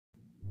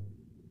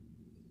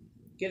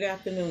Good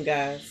afternoon,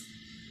 guys.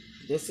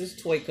 This is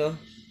Twika.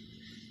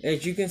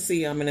 As you can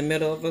see, I'm in the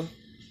middle of a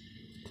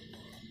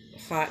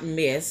hot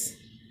mess.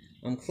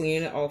 I'm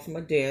cleaning it off my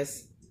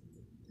desk.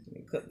 Let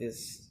me cut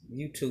this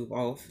YouTube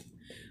off.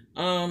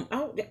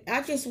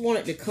 I just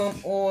wanted to come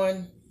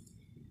on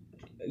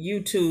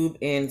YouTube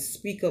and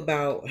speak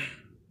about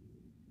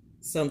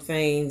some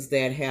things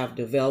that have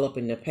developed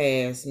in the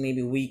past,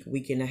 maybe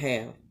week and a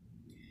half.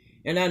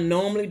 And I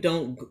normally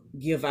don't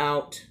give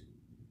out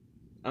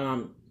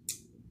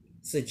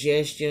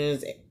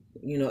suggestions,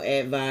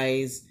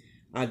 advice.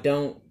 I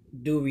don't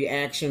do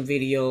reaction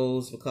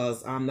videos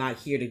because I'm not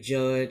here to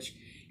judge.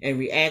 And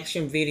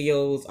reaction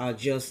videos are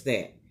just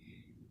that,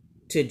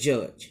 to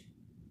judge.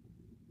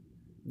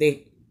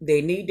 They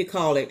need to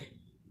call it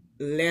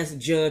let's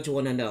judge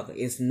one another.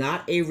 It's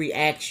not a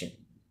reaction.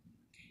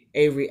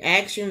 A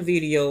reaction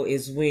video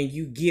is when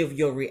you give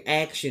your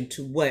reaction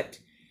to what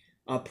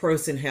a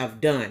person have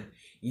done.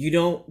 You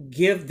don't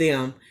give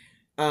them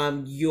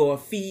your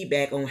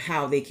feedback on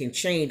how they can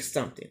change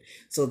something.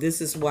 So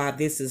this is why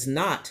this is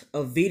not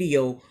a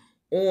video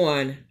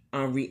on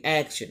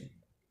reaction.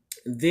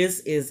 This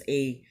is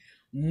a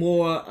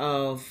more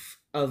of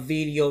a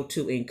video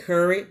to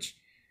encourage,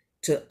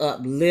 to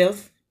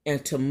uplift,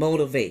 and to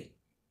motivate.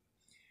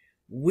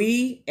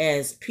 We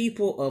as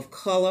people of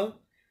color,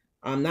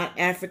 I'm not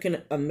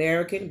African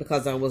American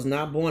because I was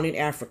not born in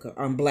Africa.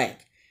 I'm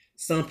black.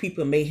 Some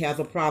people may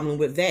have a problem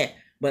with that,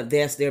 but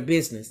that's their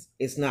business.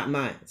 It's not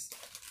mine.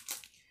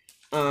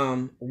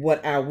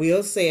 What I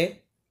will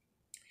say,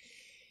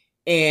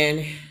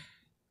 and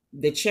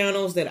the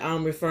channels that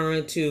I'm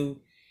referring to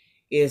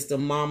is the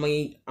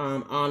Mommy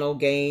Ano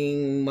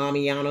Gang,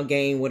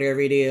 whatever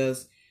it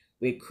is,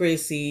 with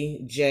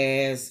Chrissy,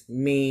 Jazz,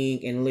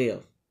 Ming, and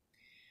Liv.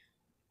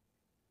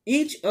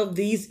 Each of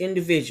these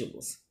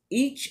individuals,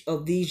 each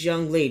of these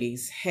young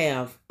ladies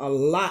have a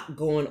lot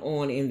going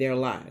on in their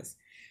lives,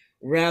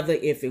 rather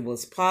if it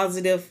was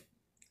positive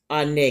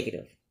or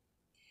negative.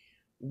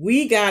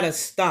 We gotta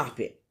stop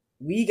it.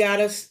 We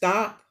gotta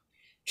stop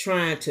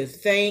trying to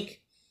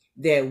think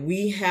that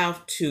we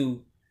have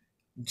to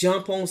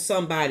jump on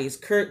somebody's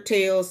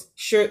curtails,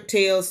 shirt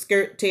tails,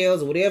 skirt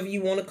tails, whatever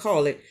you want to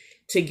call it,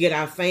 to get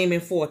our fame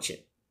and fortune.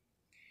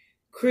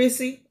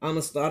 Chrissy, I'm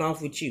gonna start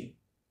off with you.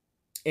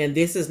 And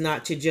this is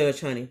not to judge,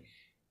 honey.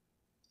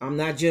 I'm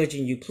not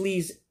judging you.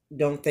 Please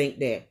don't think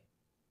that.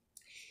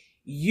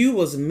 You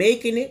was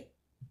making it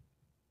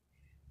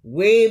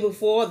way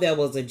before there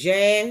was a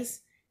Jazz,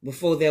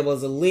 before there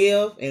was a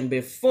Liv, and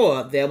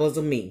before there was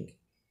a Ming.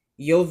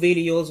 Your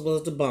videos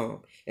was the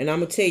bomb. And I'm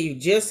going to tell you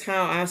just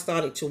how I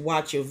started to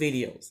watch your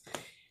videos.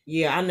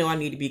 Yeah, I know I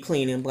need to be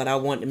cleaning, but I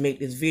want to make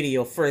this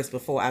video first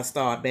before I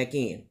start back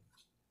in.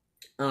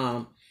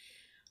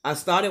 I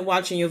started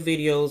watching your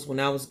videos when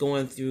I was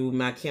going through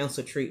my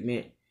cancer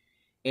treatment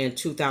in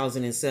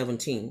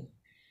 2017.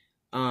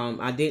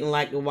 I didn't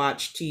like to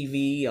watch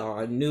TV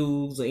or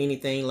news or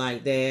anything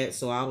like that,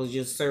 so I was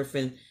just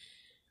surfing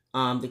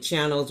the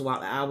channels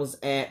while I was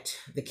at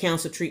the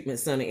cancer treatment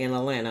center in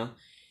Atlanta,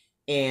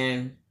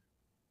 and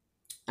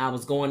I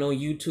was going on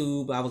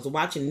YouTube. I was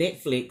watching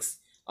Netflix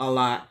a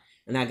lot,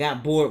 and I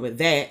got bored with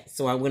that,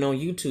 so I went on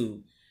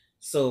YouTube.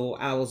 So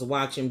I was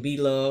watching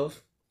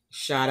B-Love.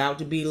 Shout out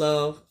to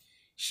B-Love.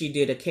 She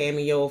did a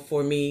cameo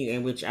for me,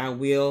 in which I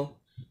will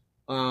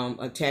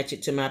attach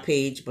it to my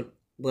page,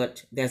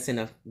 but that's in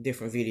a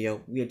different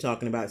video. We're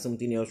talking about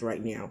something else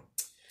right now.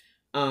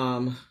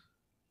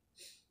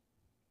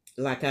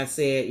 Like I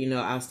said,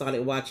 I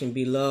started watching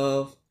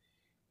B-Love,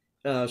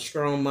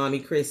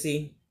 Strongmommy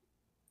Chrissy,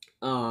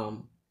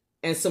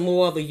 and some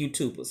more other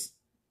YouTubers.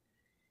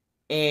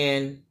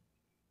 And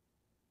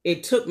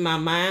it took my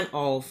mind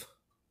off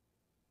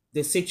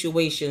the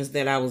situations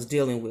that I was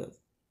dealing with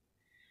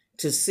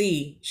to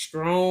see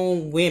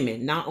strong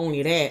women, not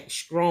only that,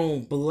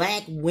 strong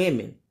black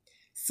women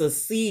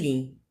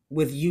succeeding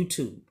with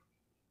YouTube,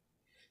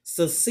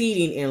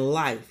 succeeding in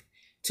life,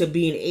 to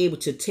being able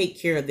to take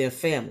care of their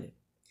family.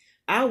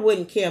 I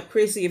wouldn't care,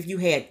 Chrissy, if you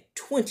had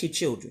 20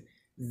 children.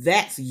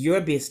 That's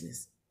your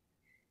business.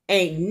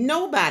 Ain't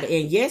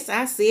nobody, and yes,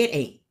 I said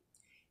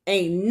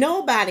ain't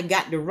nobody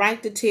got the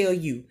right to tell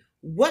you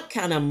what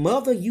kind of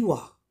mother you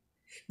are.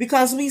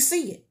 Because we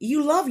see it.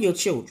 You love your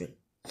children.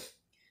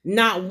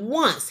 Not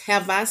once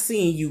have I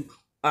seen you,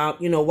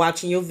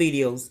 watching your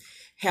videos,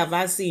 have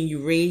I seen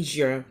you raise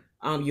your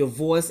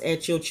voice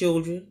at your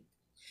children.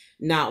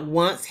 Not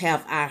once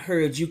have I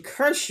heard you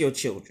curse your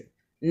children.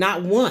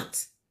 Not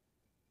once.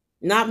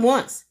 Not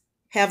once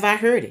have I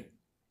heard it.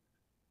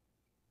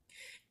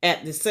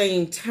 At the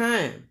same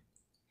time,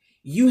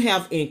 you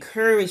have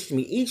encouraged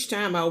me. Each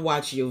time I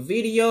watch your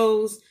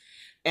videos,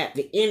 at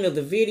the end of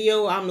the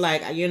video, I'm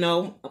like,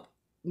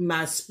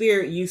 my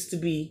spirit used to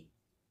be,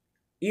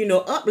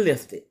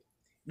 uplifted,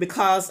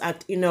 because I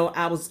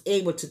was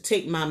able to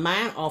take my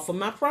mind off of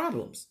my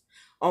problems,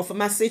 off of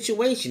my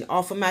situation,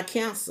 off of my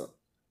cancer,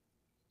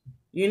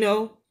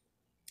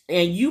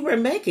 and you were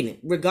making it,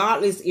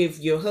 regardless if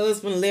your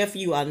husband left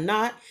you or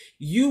not.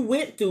 You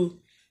went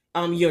through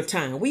your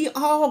time. We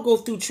all go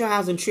through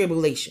trials and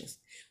tribulations.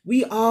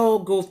 We all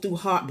go through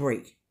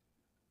heartbreak,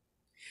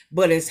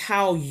 but it's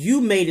how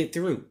you made it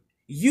through.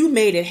 You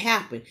made it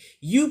happen.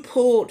 You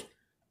pulled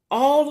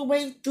all the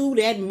way through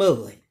that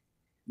mud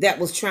that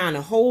was trying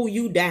to hold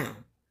you down.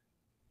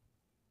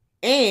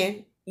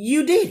 And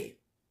you did it.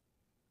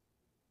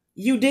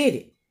 You did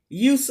it.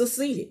 You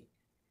succeeded.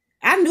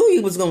 I knew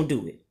you was going to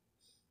do it.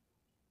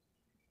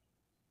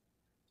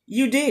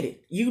 You did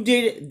it. You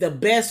did it the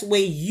best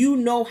way you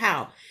know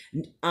how.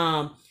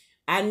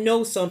 I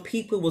know some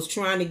people was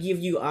trying to give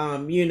you,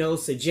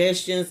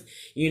 suggestions,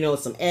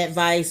 some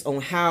advice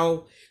on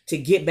how to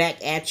get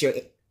back at your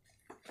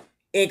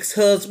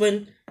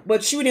ex-husband,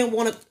 but you didn't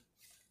want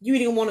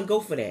to go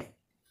for that.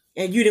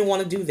 And you didn't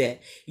want to do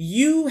that.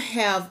 You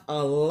have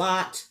a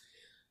lot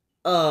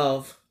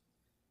of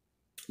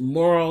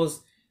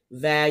morals,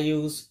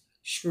 values,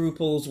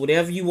 scruples,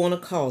 whatever you want to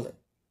call it.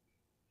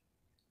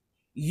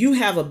 You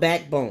have a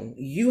backbone.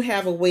 You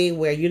have a way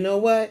where, you know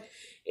what?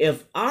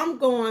 If I'm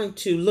going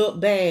to look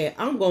bad,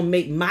 I'm going to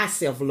make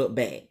myself look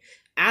bad.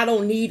 I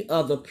don't need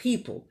other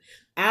people.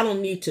 I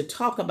don't need to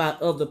talk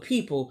about other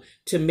people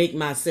to make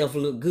myself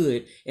look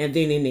good. And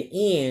then in the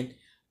end,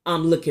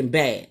 I'm looking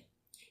bad.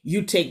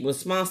 You take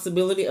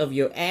responsibility of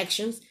your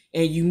actions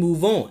and you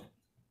move on.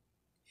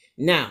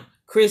 Now,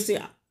 Chrissy,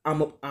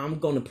 I'm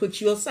going to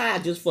put you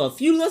aside just for a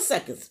few little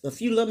seconds, a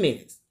few little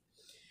minutes.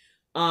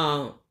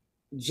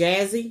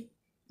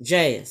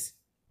 Jazz,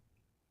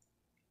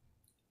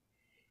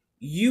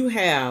 you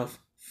have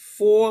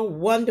 4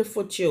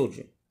 wonderful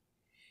children.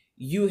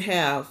 You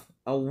have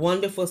a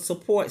wonderful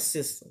support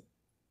system.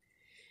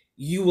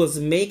 You was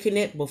making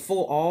it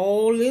before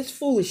all this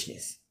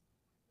foolishness.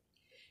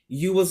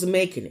 You was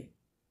making it.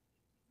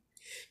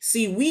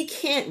 See, we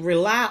can't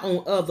rely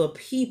on other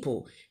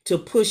people to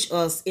push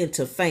us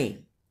into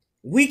fame.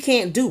 We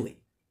can't do it.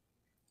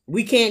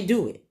 We can't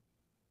do it.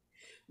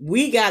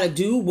 We got to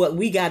do what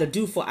we got to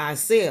do for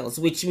ourselves,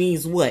 which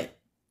means what?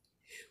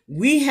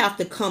 We have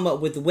to come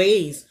up with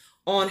ways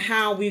on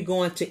how we're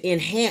going to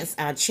enhance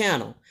our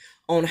channel,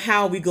 on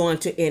how we're going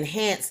to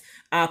enhance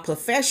our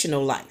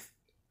professional life.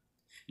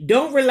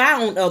 Don't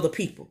rely on other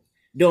people.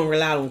 Don't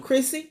rely on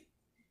Chrissy,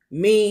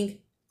 Ming,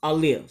 or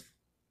Liv.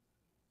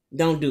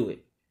 Don't do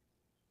it.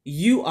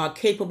 You are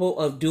capable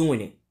of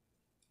doing it.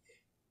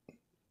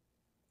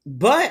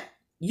 But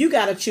you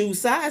got to choose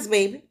sides,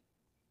 baby.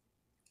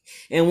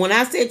 And when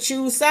I said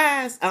choose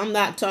sides, I'm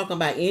not talking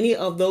about any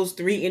of those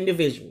 3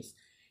 individuals.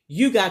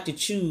 You got to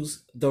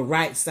choose the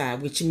right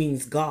side, which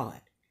means God.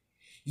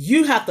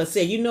 You have to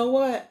say, you know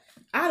what?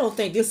 I don't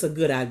think this is a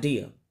good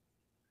idea.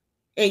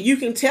 And you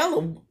can tell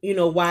them,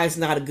 why it's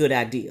not a good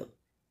idea.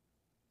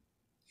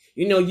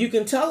 You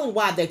can tell them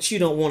why that you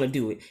don't want to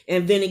do it.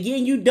 And then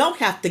again, you don't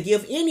have to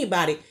give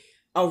anybody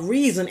a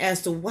reason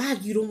as to why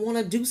you don't want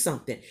to do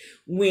something.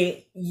 When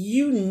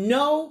you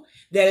know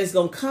that it's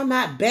going to come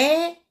out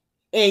bad,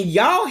 and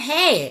y'all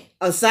had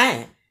a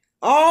sign.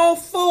 All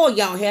 4 of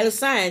y'all had a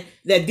sign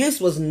that this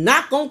was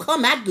not going to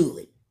come out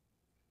good.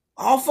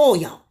 All 4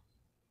 of y'all.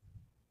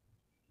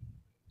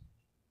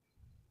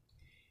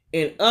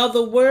 In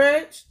other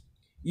words,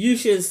 you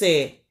should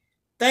say,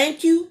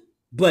 thank you,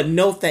 but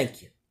no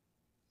thank you.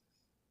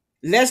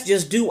 Let's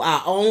just do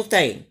our own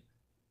thing.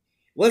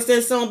 What's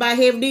that song by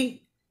Heavy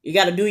D? You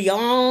got to do your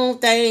own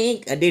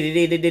thing.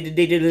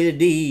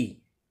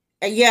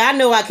 Yeah, I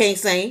know I can't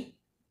sing.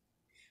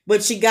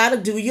 But you got to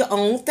do your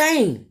own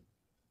thing.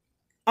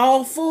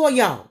 All 4 of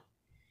y'all.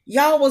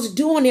 Y'all was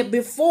doing it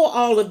before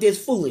all of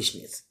this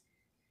foolishness.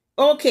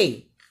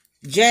 Okay,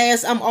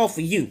 Jazz, I'm off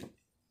of you.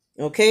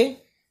 Okay?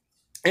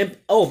 And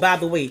oh, by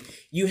the way,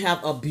 you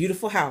have a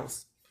beautiful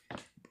house.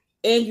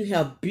 And you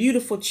have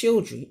beautiful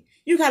children.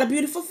 You got a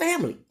beautiful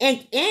family.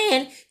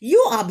 And you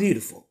are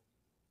beautiful.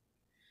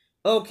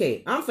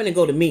 Okay, I'm finna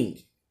go to Ming.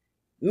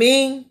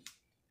 Ming,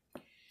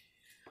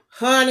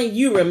 honey,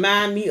 you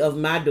remind me of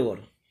my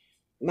daughter.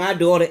 My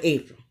daughter,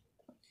 April.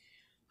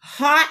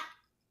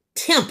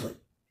 Hot-tempered.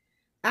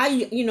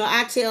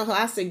 I tell her,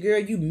 I said, girl,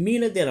 you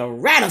meaner than a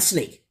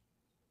rattlesnake.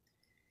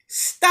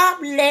 Stop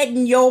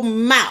letting your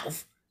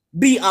mouth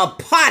be a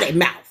potty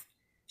mouth.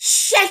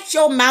 Shut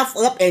your mouth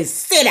up and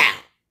sit down.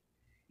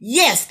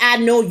 Yes, I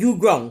know you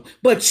grown,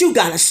 but you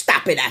gotta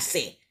stop it, I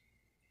said.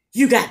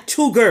 You got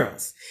 2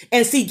 girls.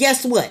 And see,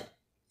 guess what?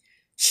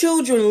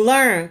 Children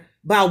learn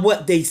by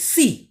what they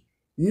see,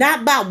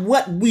 not by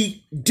what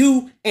we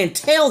do and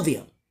tell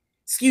them.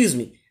 Excuse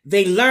me.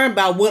 They learn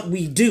by what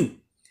we do,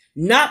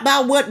 not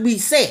by what we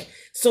say.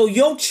 So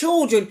your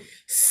children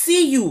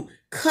see you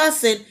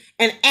cussing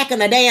and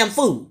acting a damn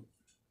fool.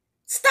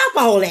 Stop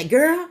all that,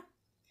 girl.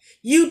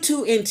 You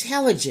too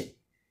intelligent.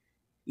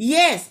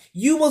 Yes,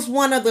 you was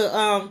one of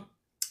the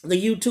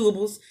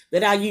YouTubers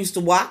that I used to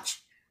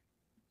watch.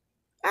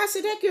 I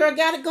said, that girl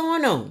got it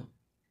going on.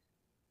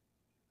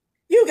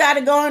 You got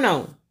it going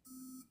on.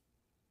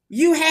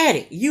 You had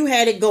it. You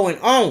had it going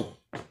on.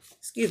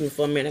 Excuse me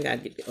for a minute. I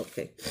got to get it.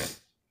 Okay.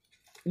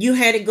 You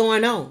had it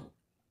going on.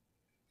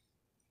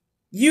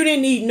 You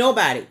didn't need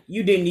nobody.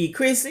 You didn't need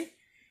Chrissy.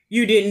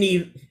 You didn't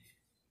need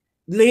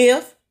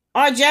Liv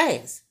or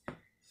Jazz.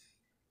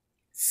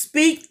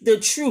 Speak the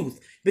truth.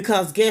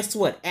 Because guess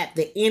what? At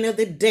the end of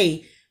the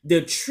day,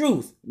 the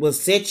truth will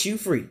set you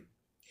free.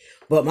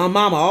 But my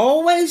mama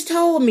always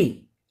told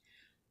me,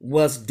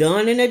 what's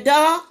done in the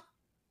dark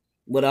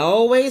would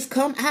always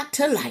come out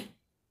to light.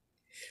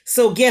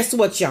 So guess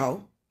what,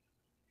 y'all?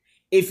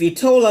 If you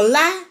told a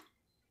lie,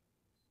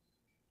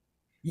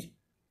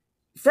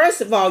 first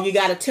of all, you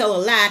got to tell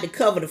a lie to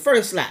cover the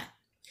first lie.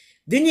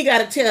 Then you got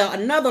to tell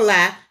another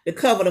lie to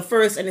cover the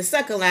first and the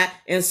second lie,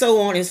 and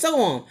so on and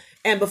so on.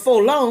 And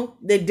before long,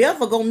 the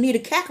devil going to need a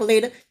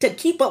calculator to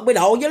keep up with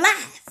all your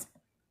lies.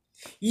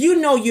 You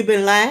know you've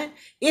been lying.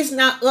 It's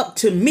not up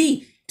to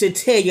me to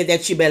tell you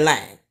that you've been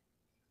lying.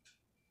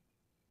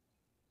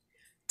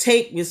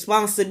 Take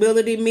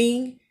responsibility,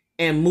 Ming,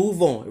 and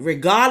move on,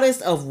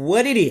 regardless of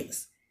what it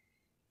is.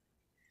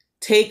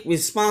 Take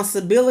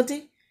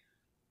responsibility,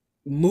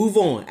 move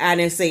on. I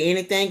didn't say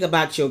anything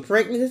about your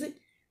pregnancy.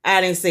 I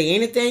didn't say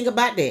anything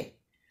about that.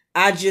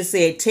 I just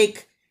said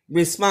take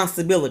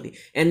responsibility.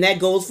 And that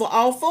goes for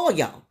all four of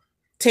y'all.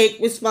 Take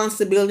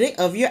responsibility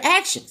of your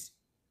actions.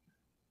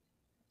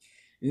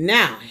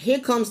 Now, here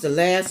comes the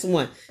last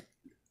one.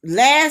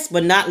 Last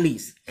but not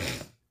least,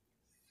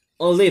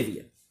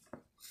 Olivia.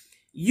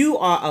 You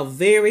are a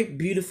very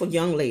beautiful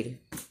young lady.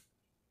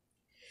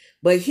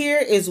 But here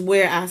is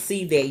where I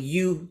see that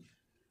you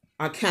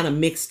are kind of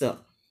mixed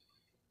up.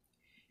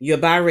 You're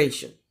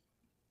biracial.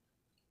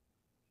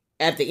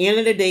 At the end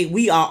of the day,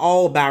 we are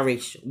all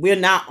biracial. We're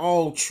not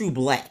all true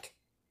black.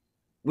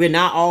 We're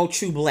not all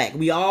true black.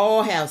 We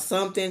all have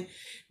something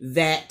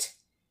that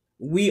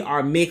we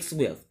are mixed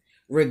with.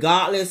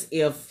 Regardless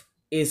if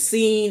it's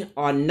seen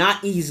or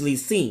not easily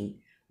seen.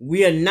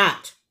 We are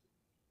not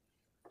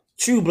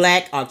true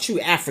black or true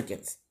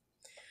Africans.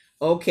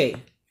 Okay.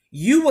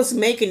 You was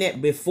making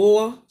it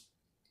before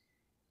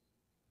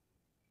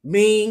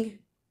Ming,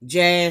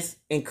 Jazz,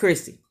 and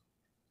Chrissy.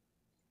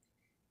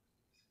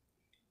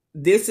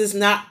 This is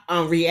not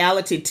on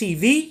reality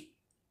TV.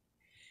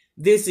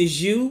 This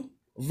is you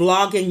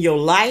vlogging your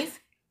life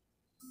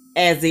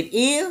as it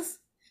is.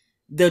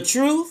 The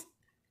truth.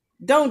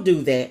 Don't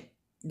do that.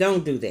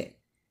 Don't do that.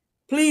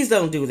 Please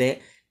don't do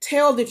that.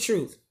 Tell the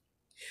truth.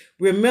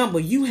 Remember,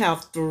 you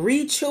have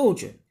 3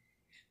 children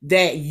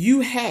that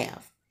you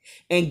have.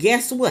 And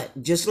guess what?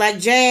 Just like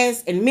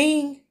Jazz and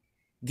Ming,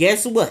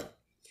 guess what?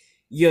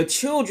 Your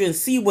children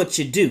see what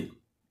you do.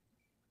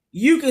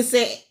 You can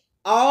say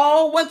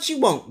all what you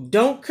want.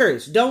 Don't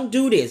curse. Don't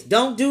do this.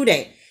 Don't do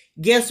that.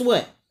 Guess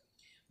what?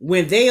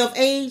 When they of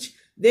age,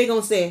 they're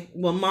going to say,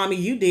 well, mommy,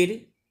 you did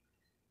it.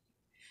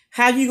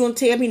 How you going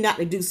to tell me not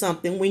to do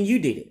something when you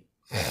did it?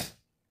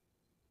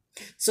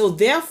 So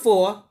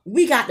therefore,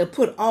 we got to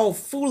put all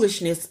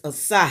foolishness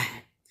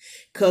aside.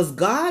 Because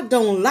God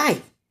don't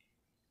like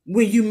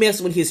when you mess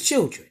with his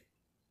children.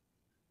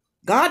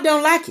 God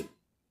don't like it.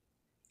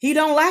 He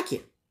don't like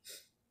it.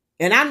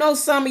 And I know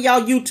some of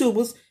y'all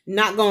YouTubers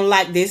not going to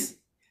like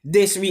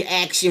this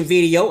reaction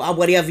video or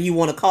whatever you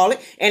want to call it.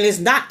 And it's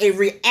not a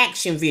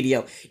reaction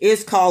video.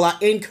 It's called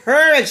an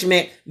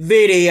encouragement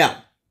video.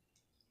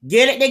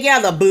 Get it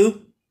together,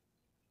 boo.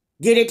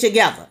 Get it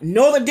together.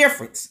 Know the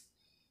difference.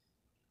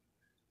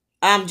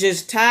 I'm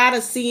just tired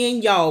of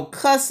seeing y'all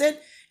cussing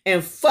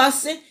and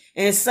fussing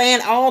and saying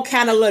all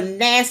kind of little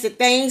nasty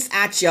things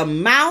out your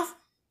mouth.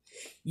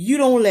 You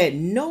don't let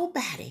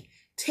nobody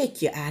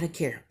take you out of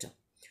character.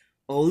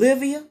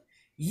 Olivia,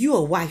 you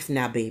a wife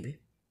now, baby.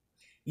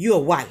 You a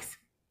wife.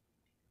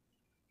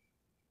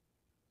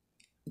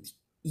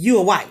 You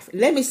a wife.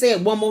 Let me say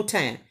it one more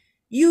time.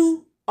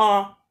 You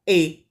are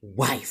a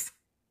wife.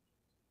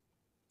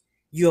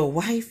 You're a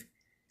wife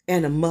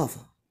and a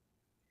mother.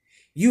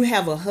 You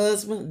have a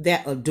husband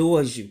that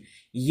adores you.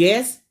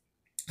 Yes,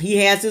 he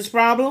has his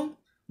problem,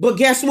 but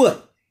guess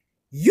what?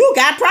 You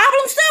got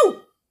problems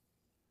too.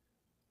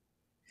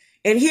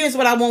 And here's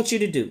what I want you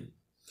to do.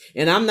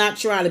 And I'm not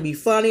trying to be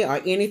funny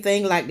or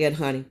anything like that,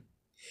 honey.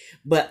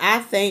 But I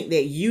think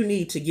that you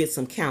need to get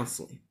some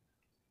counseling.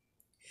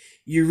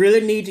 You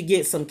really need to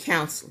get some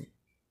counseling.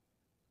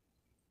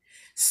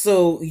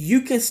 So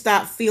you can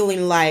stop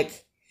feeling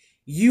like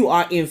you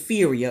are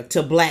inferior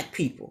to black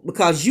people.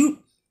 Because you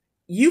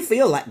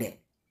feel like that.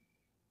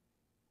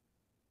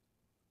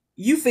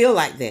 You feel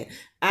like that.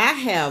 I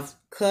have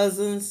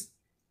cousins,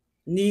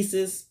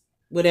 nieces,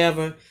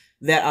 whatever,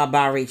 that are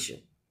biracial.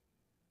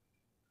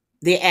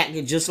 They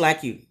acting just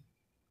like you.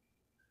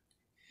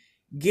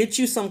 Get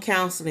you some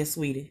counseling,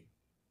 sweetie.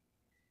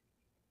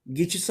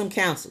 Get you some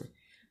counseling.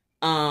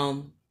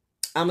 I'm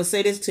going to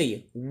say this to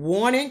you.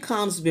 Warning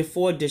comes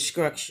before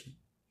destruction.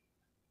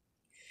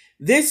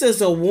 This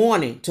is a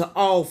warning to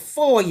all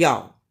 4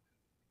 y'all.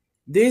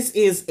 This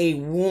is a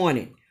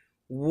warning.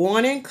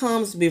 Warning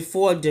comes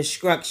before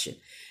destruction.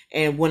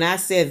 And when I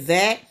said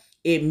that,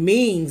 it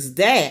means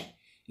that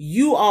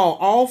you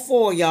all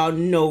 4 y'all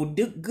know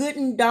good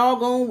and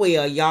doggone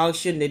well y'all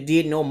shouldn't have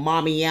did no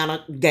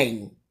Mommyana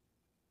game.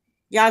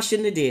 Y'all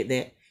shouldn't have did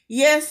that.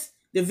 Yes,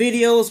 the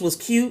videos was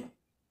cute.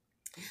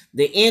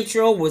 The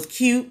intro was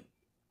cute.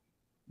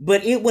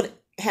 But it would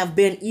have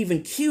been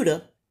even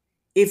cuter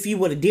if you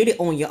would have did it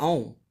on your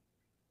own.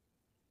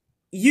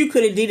 you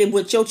could have did it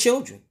with your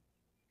children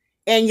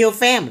and your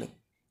family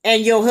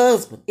and your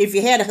husband, if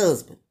you had a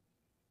husband.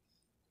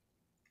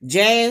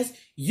 Jazz,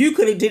 you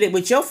could have did it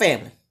with your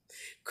family.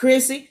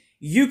 Chrissy,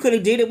 you could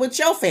have did it with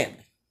your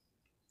family.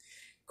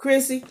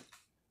 Chrissy,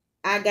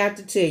 I got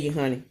to tell you,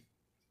 honey,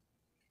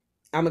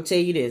 I'm going to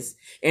tell you this,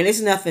 and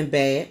it's nothing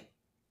bad.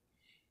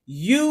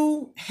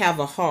 You have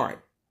a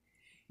heart.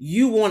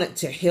 You wanted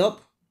to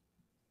help,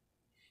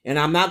 and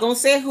I'm not going to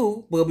say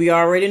who, but we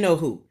already know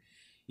who.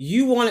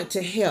 You wanted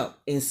to help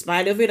in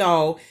spite of it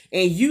all,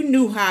 and you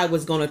knew how it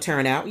was going to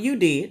turn out. You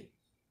did.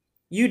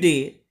 You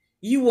did.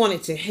 You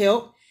wanted to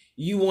help.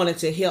 You wanted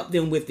to help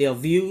them with their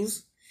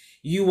views.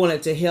 You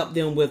wanted to help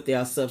them with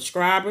their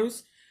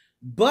subscribers.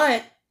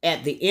 But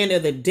at the end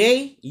of the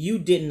day, you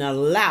didn't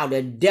allow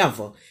the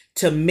devil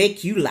to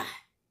make you lie.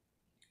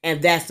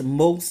 And that's the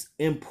most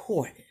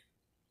important.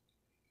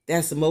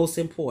 That's the most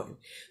important.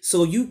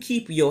 So you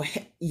keep your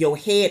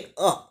head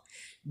up.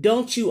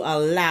 Don't you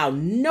allow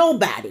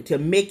nobody to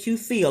make you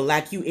feel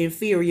like you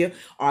inferior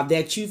or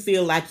that you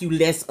feel like you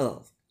less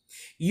of.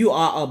 You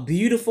are a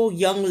beautiful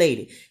young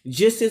lady,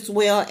 just as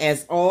well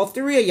as all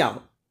three of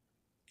y'all.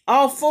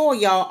 All four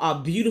of y'all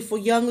are beautiful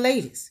young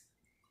ladies,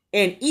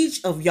 and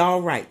each of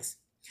y'all rights.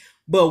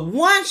 But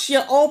once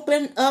you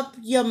open up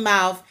your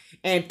mouth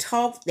and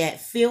talk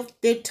that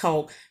filthy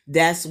talk,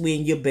 that's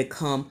when you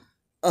become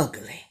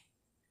ugly.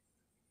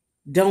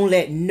 Don't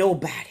let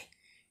nobody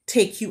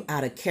take you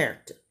out of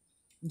character.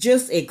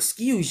 Just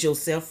excuse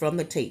yourself from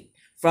the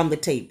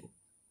table.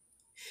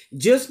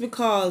 Just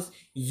because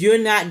you're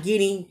not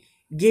giving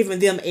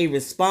them a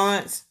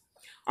response,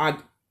 or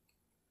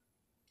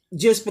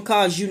just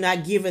because you're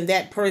not giving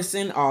that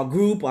person or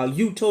group or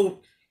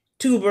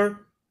YouTuber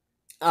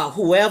or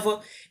whoever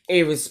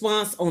a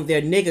response on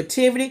their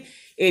negativity,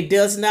 it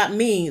does not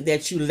mean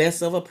that you're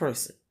less of a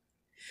person.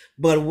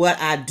 But what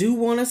I do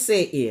want to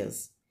say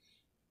is,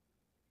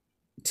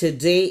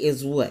 today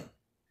is what?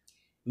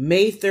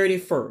 May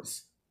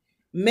 31st.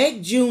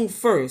 Make June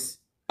 1st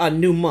a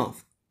new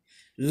month.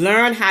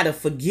 Learn how to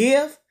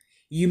forgive.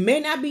 You may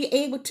not be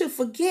able to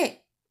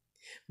forget,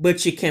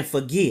 but you can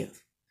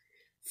forgive.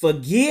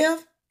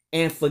 Forgive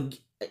and forget.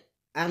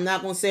 I'm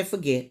not going to say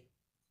forget,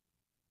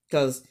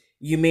 because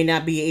you may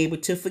not be able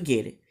to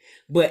forget it,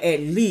 but at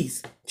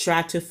least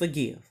try to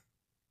forgive.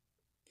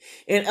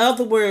 In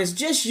other words,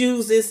 just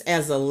use this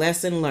as a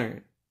lesson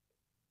learned.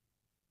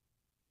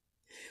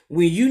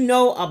 When you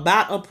know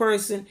about a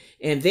person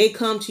and they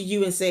come to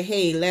you and say,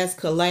 hey, let's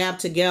collab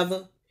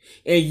together,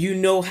 and you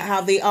know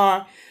how they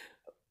are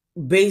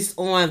based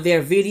on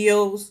their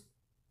videos,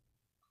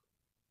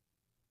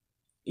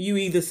 you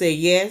either say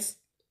yes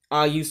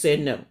or you say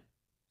no.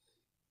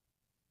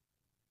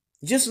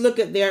 Just look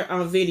at their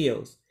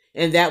videos,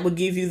 and that will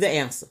give you the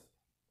answer.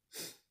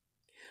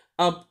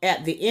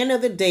 At the end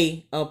of the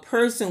day, a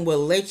person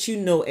will let you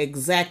know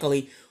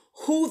exactly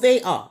who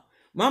they are.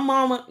 My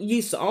mama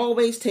used to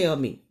always tell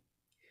me,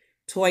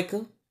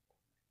 Toyka,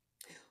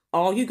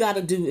 all you got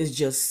to do is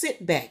just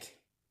sit back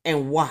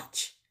and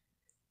watch,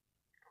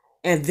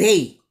 and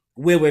they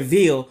will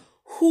reveal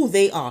who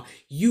they are.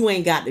 You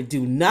ain't got to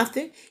do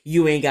nothing.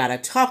 You ain't got to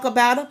talk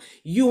about them.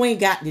 You ain't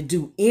got to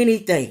do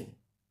anything.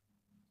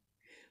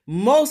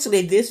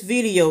 Mostly this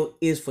video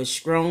is for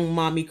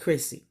Strongmommy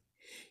Chrissy.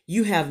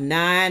 You have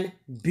 9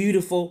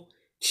 beautiful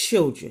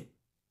children.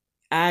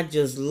 I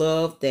just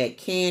love that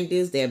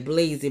Candace, that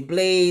Blazy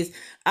Blaze.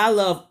 I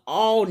love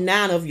all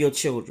 9 of your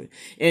children.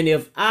 And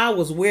if I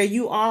was where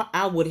you are,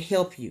 I would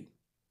help you.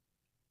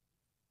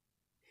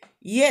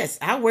 Yes,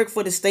 I work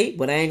for the state,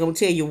 but I ain't going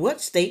to tell you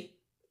what state.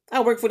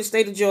 I work for the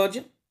state of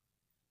Georgia,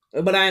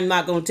 but I'm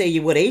not going to tell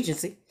you what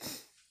agency.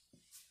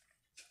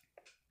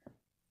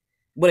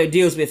 But it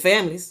deals with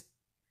families.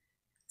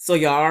 So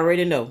y'all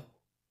already know.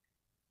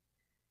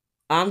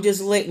 I'm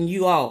just letting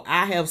you all.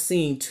 I have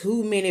seen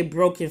too many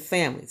broken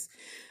families.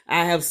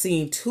 I have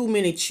seen too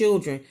many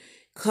children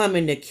come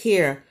into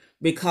care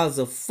because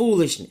of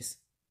foolishness.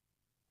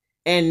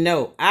 And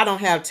no, I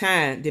don't have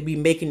time to be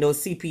making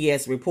those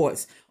CPS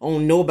reports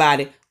on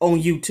nobody on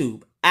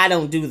YouTube. I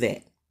don't do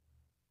that.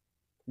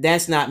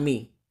 That's not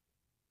me.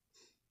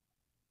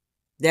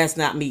 That's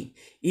not me.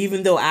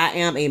 Even though I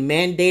am a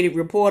mandated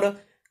reporter,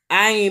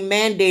 I ain't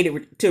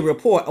mandated to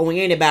report on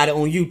anybody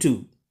on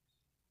YouTube.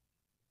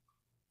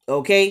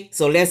 Okay,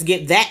 so let's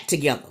get that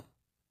together.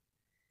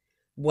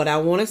 What I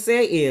want to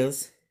say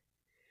is,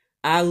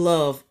 I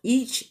love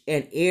each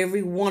and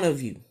every one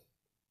of you.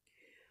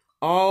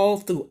 All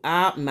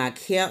throughout my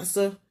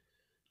cancer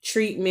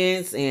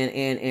treatments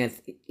and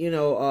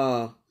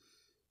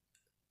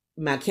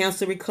my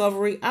cancer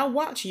recovery, I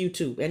watch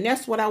YouTube, and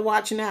that's what I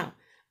watch now.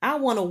 I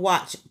want to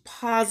watch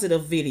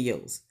positive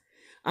videos.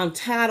 I'm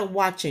tired of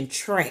watching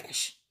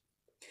trash.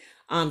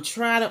 I'm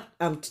tired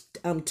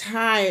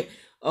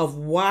of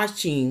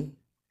watching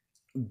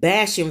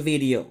bashing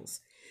videos,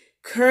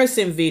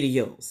 cursing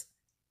videos,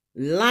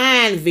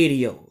 lying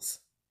videos,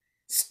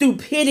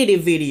 stupidity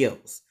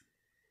videos.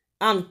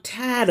 I'm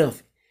tired of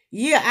it.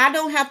 Yeah, I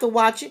don't have to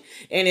watch it.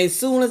 And as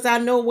soon as I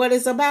know what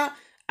it's about,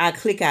 I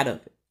click out of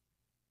it.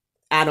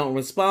 I don't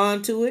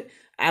respond to it.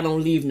 I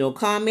don't leave no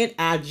comment.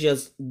 I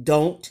just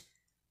don't.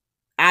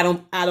 I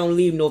don't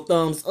leave no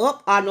thumbs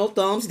up or no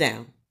thumbs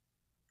down.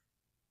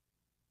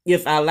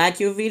 If I like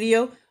your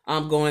video,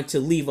 I'm going to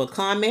leave a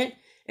comment,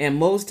 and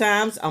most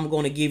times I'm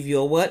going to give you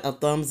a what? A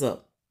thumbs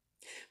up.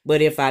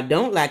 But if I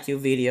don't like your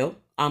video,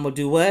 I'm going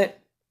to do what?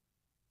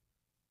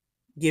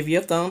 Give you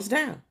a thumbs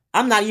down.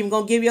 I'm not even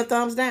going to give you a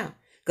thumbs down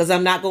because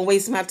I'm not going to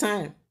waste my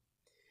time.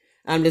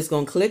 I'm just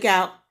going to click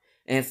out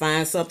and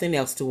find something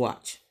else to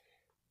watch.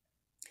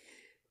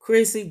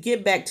 Chrissy,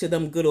 get back to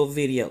them good old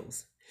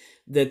videos.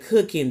 The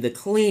cooking, the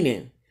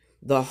cleaning,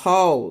 the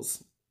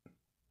hauls.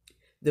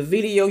 The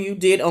video you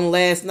did on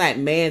last night,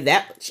 man,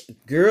 that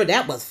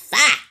was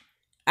fire.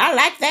 I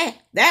like that.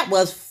 That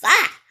was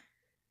fire.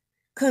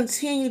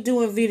 Continue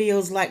doing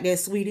videos like that,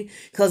 sweetie,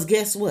 because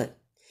guess what?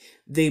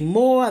 The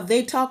more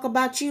they talk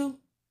about you,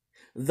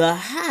 the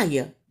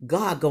higher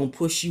God gonna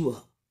push you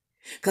up.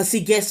 Because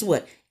see, guess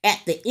what?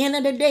 At the end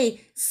of the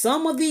day,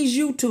 some of these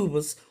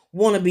YouTubers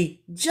want to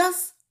be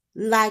just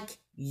like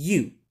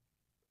you.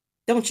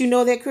 Don't you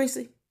know that,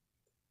 Chrissy?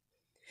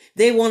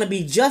 They want to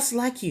be just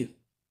like you.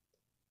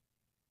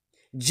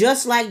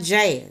 Just like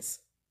Jazz.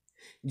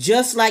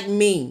 Just like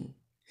Ming.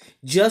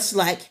 Just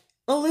like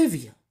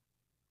Olivia.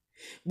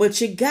 But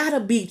you gotta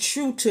be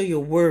true to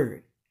your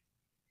word.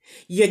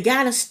 You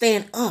gotta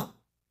stand up.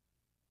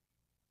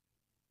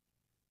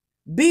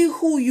 Be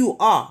who you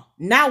are,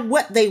 not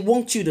what they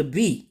want you to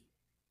be.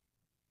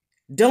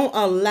 Don't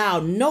allow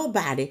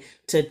nobody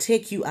to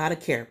take you out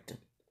of character.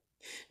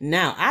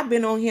 Now, I've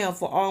been on here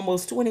for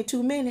almost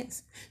 22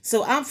 minutes,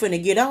 so I'm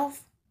finna get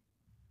off.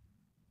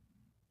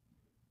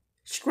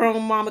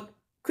 Strongmommy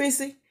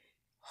Chrissy,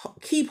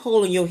 keep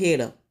holding your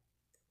head up.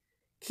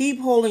 Keep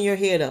holding your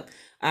head up.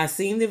 I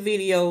seen the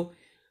video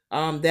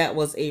that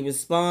was a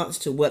response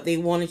to what they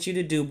wanted you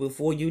to do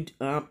before you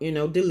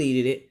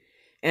deleted it.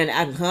 And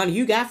honey,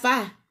 you got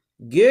fire.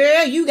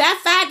 Girl, you got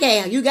fire,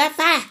 gal. You got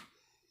fire.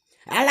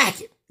 I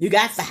like it. You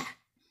got fire.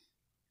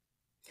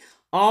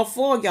 All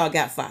four of y'all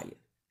got fire.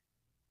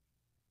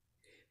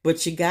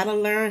 But you got to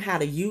learn how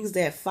to use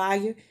that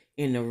fire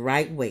in the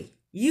right way.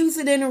 Use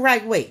it in the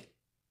right way.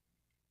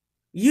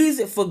 Use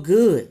it for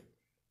good.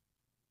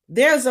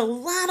 There's a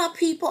lot of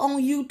people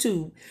on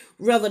YouTube,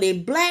 whether they're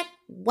black,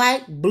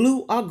 white,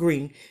 blue, or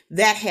green,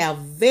 that have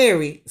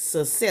very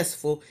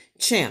successful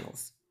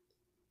channels.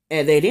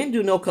 And they didn't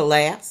do no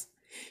collabs.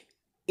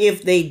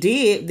 If they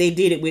did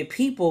it with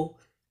people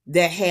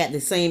that had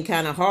the same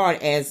kind of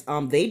heart as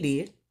they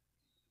did.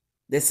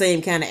 The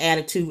same kind of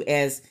attitude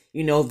as,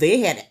 they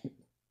had,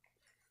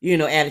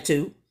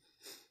 attitude.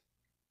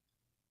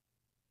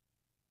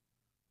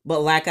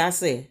 But like I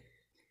said,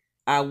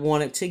 I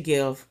wanted to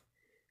give,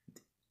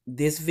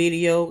 this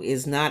video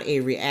is not a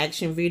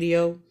reaction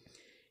video.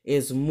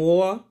 It's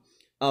more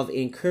of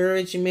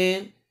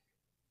encouragement.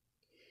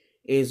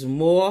 It's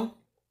more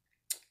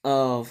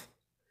of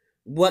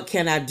what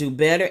can I do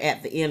better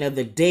at the end of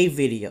the day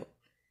video.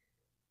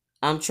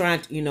 I'm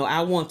trying to,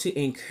 I want to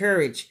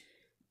encourage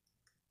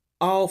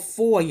all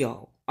four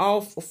y'all.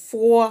 All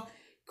four,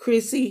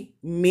 Chrissy,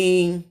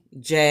 Ming,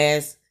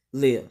 Jazz,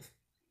 Liv.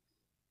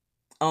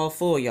 All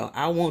four y'all.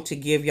 I want to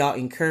give y'all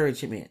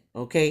encouragement,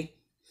 okay?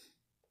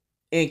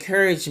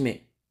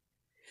 Encouragement.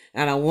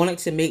 And I wanted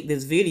to make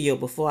this video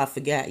before I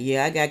forgot.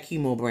 Yeah, I got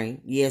chemo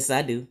brain. Yes,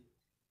 I do.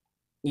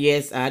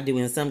 Yes, I do.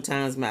 And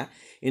sometimes I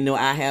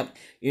have,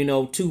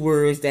 two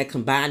words that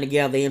combine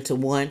together into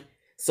one.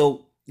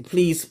 So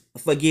please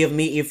forgive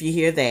me if you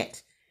hear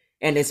that.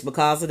 And it's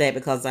because of that,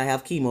 because I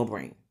have chemo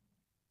brain.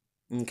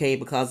 Okay,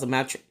 because of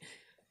my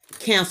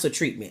cancer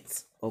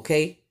treatments.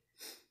 Okay.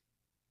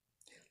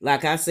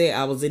 Like I said,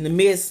 I was in the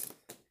midst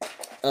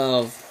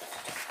of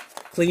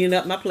cleaning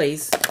up my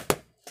place.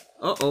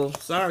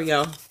 Sorry,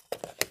 y'all.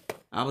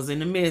 I was in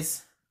the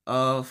midst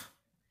of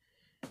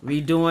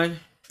redoing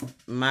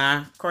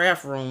my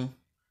craft room.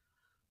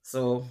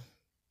 So,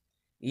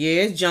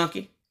 yeah, it's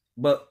junky.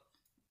 But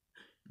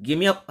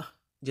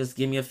just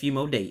give me a few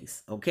more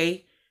days,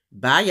 okay?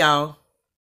 Bye, y'all.